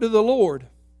 offer it to the Lord.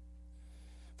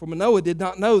 For Manoah did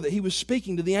not know that he was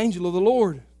speaking to the angel of the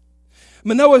Lord.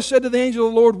 Manoah said to the angel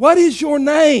of the Lord, what is your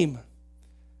name?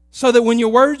 So that when your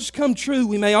words come true,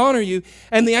 we may honor you.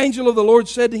 And the angel of the Lord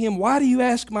said to him, why do you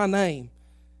ask my name?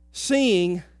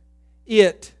 Seeing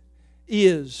it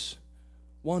is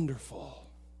wonderful.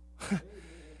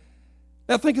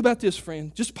 Now think about this,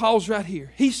 friend. Just pause right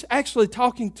here. He's actually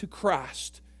talking to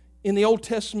Christ in the Old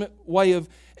Testament way of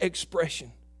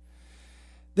expression.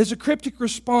 There's a cryptic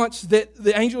response that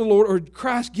the angel of the Lord, or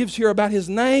Christ, gives here about His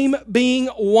name being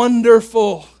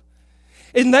wonderful.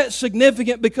 Isn't that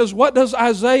significant? Because what does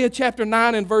Isaiah chapter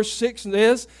 9 and verse 6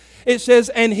 says? It says,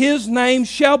 and His name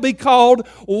shall be called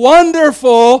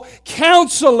Wonderful,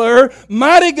 Counselor,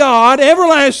 Mighty God,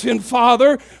 Everlasting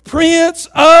Father, Prince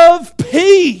of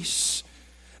Peace.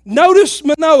 Notice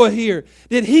Manoah here.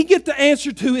 Did he get the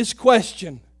answer to his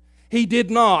question? He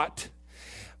did not.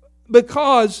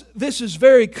 Because this is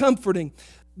very comforting.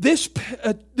 This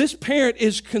parent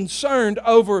is concerned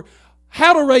over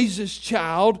how to raise this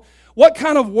child, what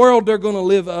kind of world they're going to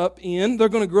live up in, they're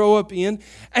going to grow up in.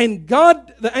 And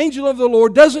God, the angel of the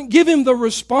Lord, doesn't give him the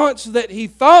response that he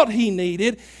thought he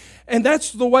needed. And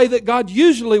that's the way that God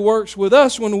usually works with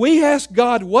us. When we ask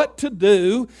God what to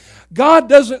do, God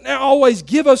doesn't always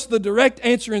give us the direct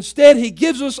answer. Instead, He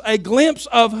gives us a glimpse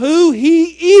of who He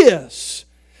is.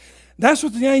 That's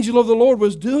what the angel of the Lord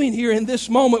was doing here in this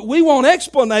moment. We want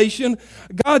explanation.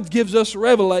 God gives us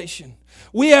revelation.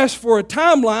 We ask for a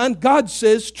timeline. God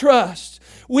says trust.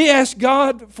 We ask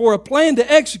God for a plan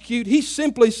to execute. He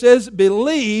simply says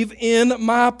believe in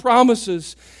my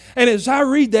promises. And as I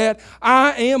read that,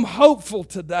 I am hopeful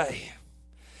today.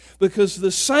 Because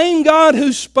the same God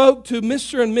who spoke to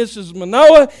Mr. and Mrs.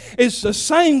 Manoah is the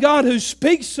same God who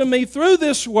speaks to me through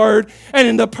this Word and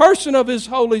in the person of His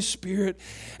Holy Spirit.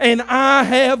 And I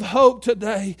have hope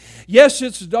today. Yes,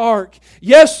 it's dark.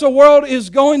 Yes, the world is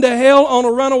going to hell on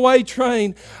a runaway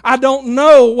train. I don't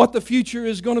know what the future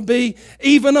is going to be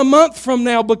even a month from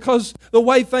now because the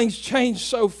way things change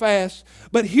so fast.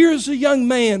 But here's a young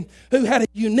man who had a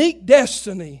unique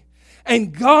destiny.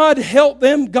 And God helped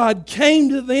them, God came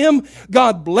to them,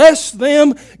 God blessed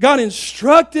them, God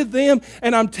instructed them.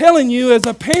 And I'm telling you, as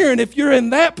a parent, if you're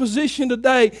in that position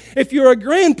today, if you're a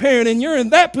grandparent and you're in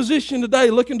that position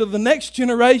today, looking to the next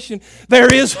generation,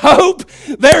 there is hope,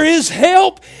 there is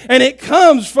help, and it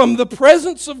comes from the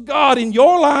presence of God in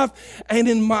your life and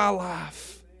in my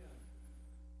life.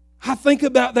 I think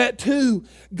about that too.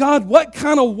 God, what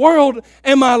kind of world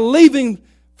am I leaving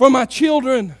for my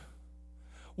children?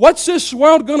 What's this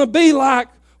world going to be like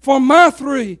for my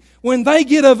three when they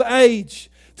get of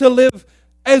age to live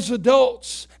as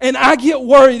adults? And I get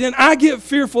worried and I get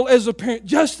fearful as a parent,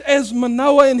 just as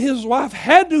Manoah and his wife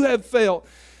had to have felt.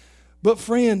 But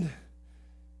friend,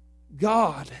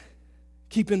 God,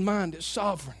 keep in mind, is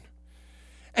sovereign.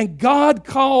 And God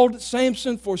called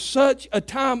Samson for such a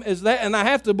time as that. And I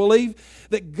have to believe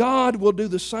that God will do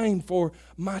the same for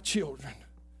my children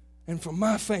and for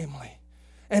my family.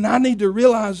 And I need to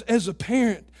realize as a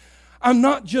parent, I'm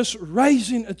not just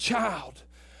raising a child.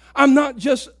 I'm not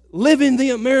just living the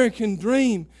American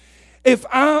dream. If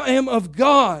I am of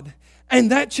God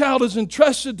and that child is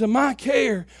entrusted to my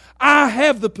care, I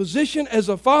have the position as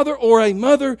a father or a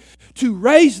mother to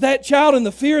raise that child in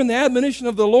the fear and the admonition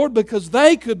of the Lord, because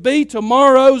they could be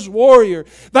tomorrow's warrior.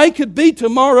 They could be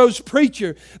tomorrow's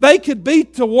preacher. They could be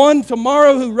to one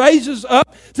tomorrow who raises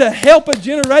up to help a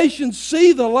generation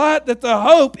see the light that the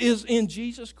hope is in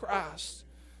Jesus Christ.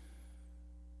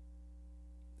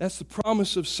 That's the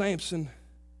promise of Samson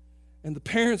and the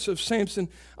parents of Samson.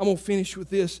 I'm going to finish with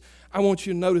this. I want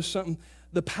you to notice something.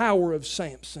 The power of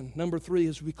Samson. Number 3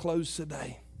 as we close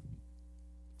today.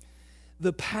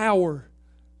 The power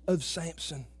of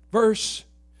Samson. Verse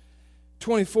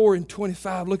 24 and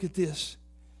 25, look at this.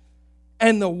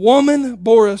 And the woman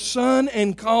bore a son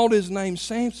and called his name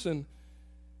Samson.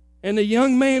 And the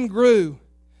young man grew,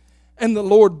 and the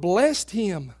Lord blessed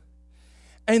him.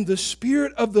 And the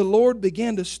Spirit of the Lord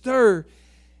began to stir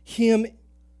him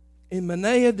in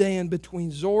Manaah-Dan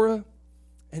between Zorah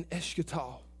and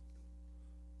Eshcol.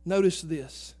 Notice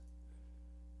this.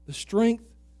 The strength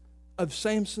of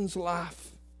Samson's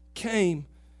life came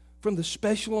from the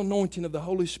special anointing of the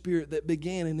Holy Spirit that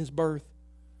began in his birth.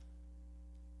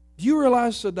 Do you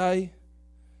realize today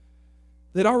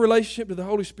that our relationship to the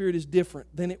Holy Spirit is different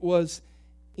than it was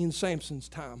in Samson's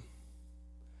time?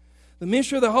 The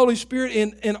ministry of the Holy Spirit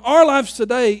in our lives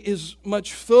today is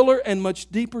much fuller and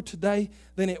much deeper today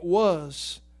than it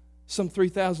was some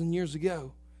 3,000 years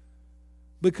ago.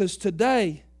 Because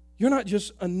today, you're not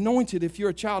just anointed if you're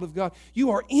a child of God.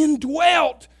 You are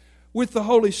indwelt with the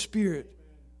Holy Spirit.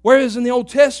 Whereas in the Old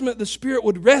Testament, the Spirit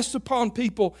would rest upon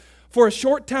people for a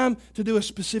short time to do a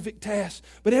specific task.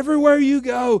 But everywhere you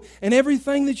go and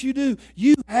everything that you do,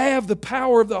 you have the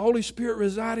power of the Holy Spirit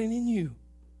residing in you.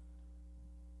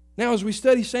 Now, as we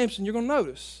study Samson, you're going to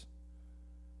notice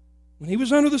when he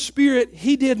was under the Spirit,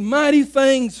 he did mighty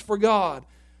things for God.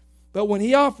 But when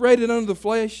he operated under the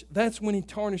flesh, that's when he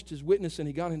tarnished his witness and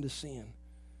he got into sin.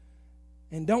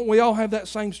 And don't we all have that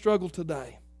same struggle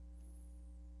today?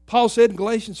 Paul said in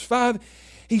Galatians 5,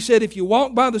 he said, if you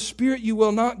walk by the Spirit, you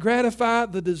will not gratify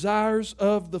the desires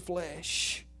of the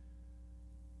flesh.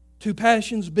 Two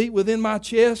passions beat within my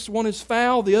chest. One is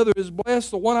foul, the other is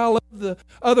blessed. The one I love, the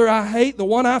other I hate. The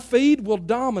one I feed will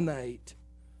dominate.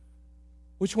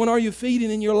 Which one are you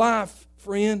feeding in your life,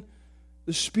 friend?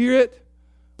 The Spirit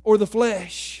or the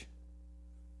flesh?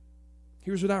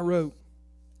 Here's what I wrote.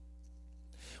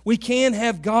 We can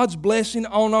have God's blessing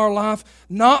on our life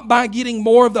not by getting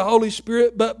more of the Holy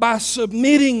Spirit, but by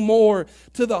submitting more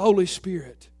to the Holy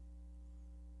Spirit.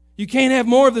 You can't have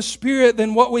more of the Spirit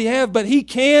than what we have, but He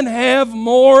can have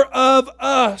more of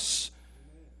us.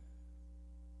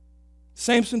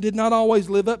 Samson did not always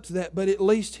live up to that, but at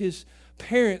least his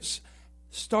parents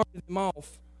started him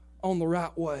off on the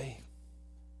right way.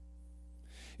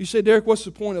 You say, Derek, what's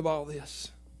the point of all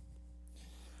this?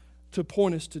 To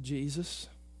point us to Jesus.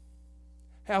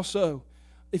 How so?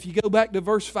 If you go back to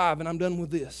verse 5, and I'm done with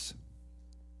this.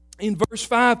 In verse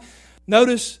 5,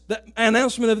 notice the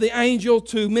announcement of the angel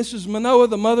to Mrs. Manoah,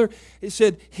 the mother. It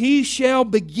said, He shall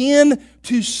begin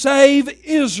to save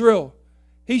Israel.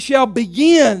 He shall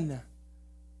begin.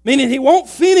 Meaning He won't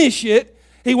finish it.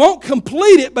 He won't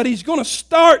complete it, but He's going to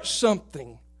start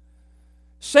something.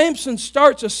 Samson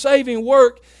starts a saving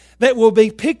work that will be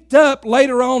picked up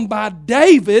later on by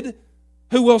David,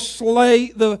 who will slay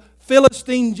the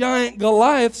Philistine giant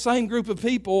Goliath, same group of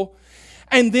people.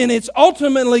 And then it's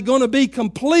ultimately going to be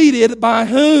completed by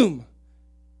whom?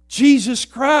 Jesus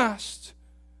Christ.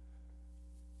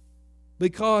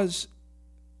 Because,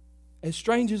 as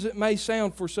strange as it may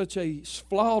sound for such a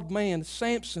flawed man,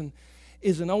 Samson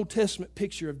is an Old Testament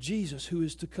picture of Jesus who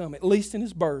is to come, at least in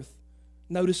his birth.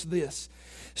 Notice this.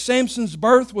 Samson's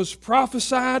birth was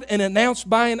prophesied and announced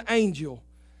by an angel,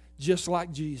 just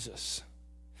like Jesus.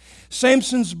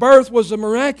 Samson's birth was a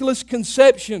miraculous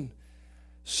conception.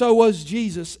 So was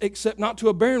Jesus, except not to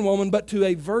a barren woman, but to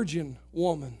a virgin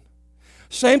woman.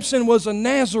 Samson was a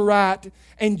Nazirite,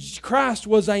 and Christ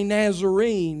was a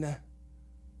Nazarene.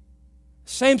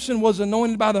 Samson was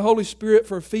anointed by the Holy Spirit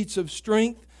for feats of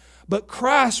strength, but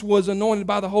Christ was anointed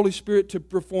by the Holy Spirit to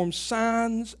perform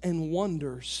signs and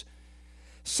wonders.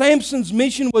 Samson's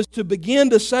mission was to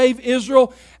begin to save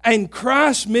Israel, and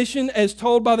Christ's mission, as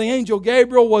told by the angel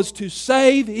Gabriel, was to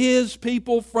save His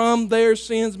people from their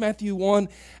sins. Matthew 1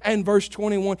 and verse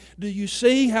 21. Do you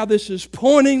see how this is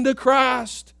pointing to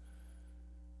Christ?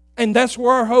 And that's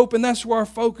where our hope and that's where our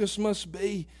focus must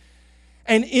be.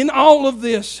 And in all of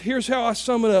this, here's how I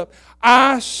sum it up.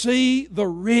 I see the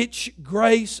rich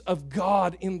grace of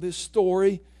God in this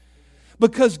story,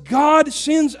 because God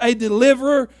sends a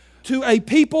deliverer to a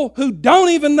people who don't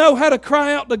even know how to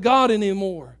cry out to God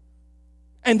anymore.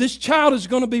 And this child is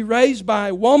going to be raised by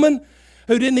a woman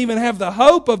who didn't even have the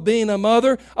hope of being a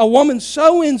mother, a woman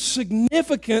so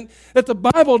insignificant that the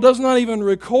Bible does not even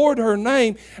record her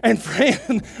name. And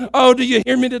friend, oh, do you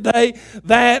hear me today?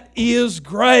 That is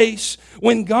grace.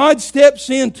 When God steps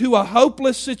into a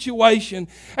hopeless situation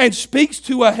and speaks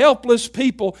to a helpless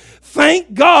people,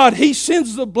 thank God He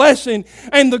sends the blessing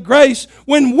and the grace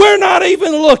when we're not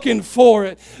even looking for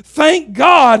it. Thank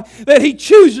God that He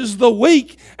chooses the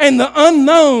weak and the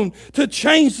unknown to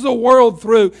change the world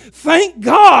through. Thank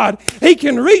God He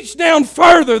can reach down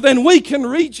further than we can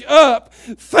reach up.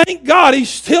 Thank God He's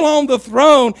still on the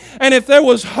throne. And if there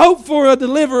was hope for a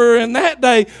deliverer in that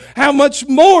day, how much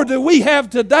more do we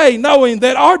have today, knowing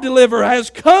that our deliverer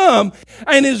has come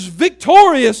and is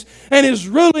victorious and is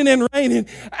ruling and reigning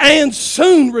and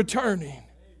soon returning.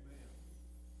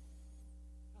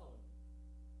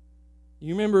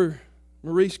 You remember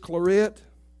Maurice Claret?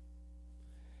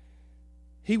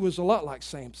 He was a lot like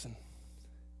Samson.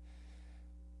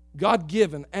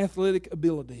 God-given athletic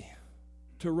ability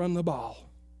to run the ball.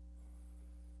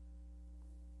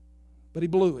 But he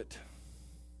blew it.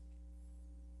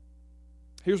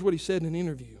 Here's what he said in an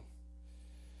interview.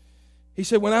 He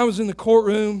said, when I was in the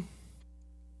courtroom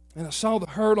and I saw the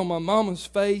hurt on my mama's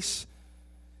face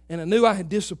and I knew I had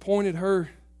disappointed her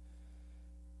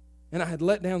and I had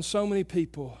let down so many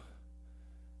people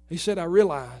He said, I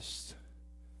realized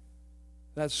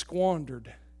that I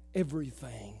squandered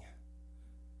everything.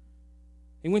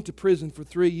 He went to prison for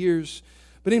 3 years,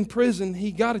 but in prison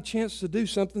he got a chance to do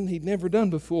something he'd never done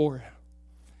before.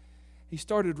 He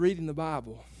started reading the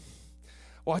Bible.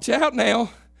 Watch out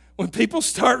now. When people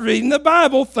start reading the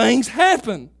Bible, things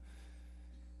happen.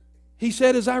 He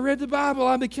said, as I read the Bible,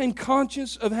 I became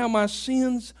conscious of how my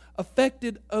sins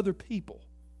affected other people.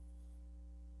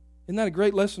 Isn't that a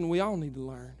great lesson we all need to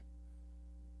learn?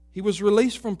 He was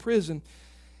released from prison.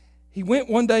 He went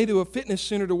one day to a fitness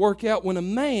center to work out when a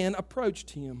man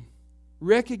approached him,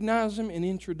 recognized him, and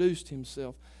introduced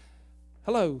himself.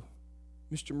 Hello,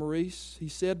 Mr. Maurice. He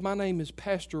said, my name is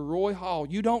Pastor Roy Hall.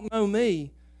 You don't know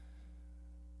me,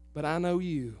 but I know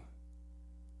you.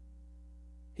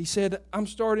 He said, I'm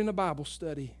starting a Bible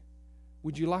study.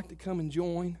 Would you like to come and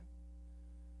join?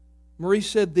 Maurice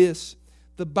said this,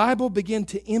 the Bible began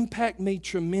to impact me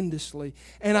tremendously.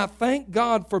 And I thank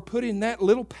God for putting that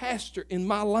little pastor in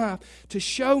my life to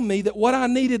show me that what I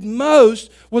needed most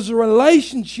was a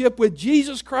relationship with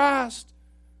Jesus Christ.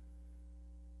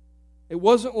 It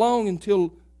wasn't long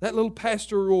until that little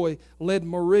Pastor Roy led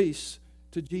Maurice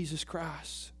to Jesus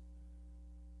Christ.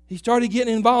 He started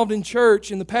getting involved in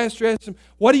church, and the pastor asked him,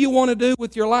 what do you want to do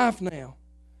with your life now?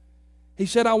 He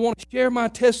said, I want to share my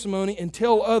testimony and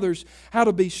tell others how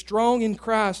to be strong in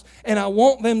Christ. And I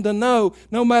want them to know,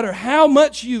 no matter how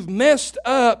much you've messed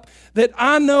up, that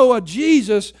I know a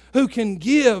Jesus who can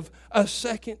give a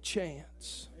second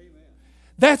chance. Amen.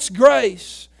 That's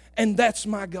grace, and that's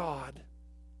my God.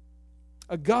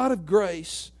 A God of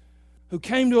grace who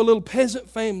came to a little peasant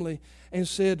family and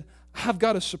said, I've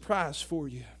got a surprise for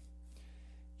you.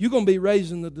 You're going to be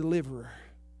raising the deliverer.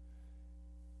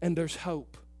 And there's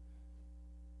hope.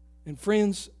 And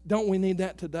friends, don't we need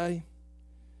that today?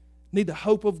 Need the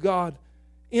hope of God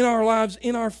in our lives,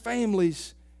 in our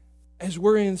families, as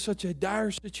we're in such a dire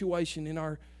situation in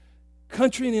our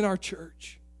country and in our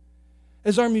church.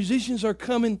 As our musicians are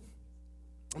coming,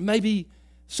 maybe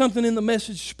something in the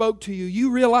message spoke to you.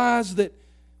 You realize that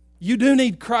you do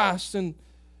need Christ and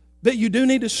that you do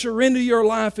need to surrender your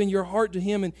life and your heart to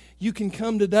Him. And you can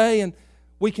come today and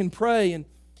we can pray and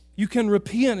you can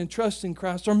repent and trust in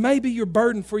Christ. Or maybe you're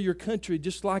burdened for your country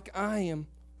just like I am.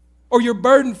 Or you're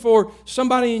burdened for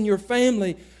somebody in your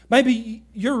family. Maybe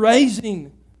you're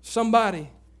raising somebody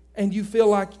and you feel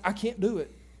like, I can't do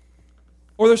it.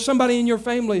 Or there's somebody in your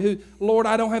family who, Lord,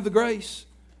 I don't have the grace.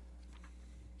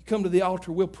 You come to the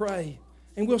altar, we'll pray.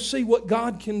 And we'll see what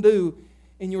God can do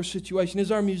in your situation.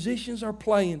 As our musicians are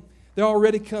playing, they're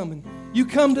already coming. You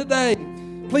come today.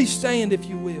 Please stand if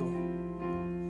you will.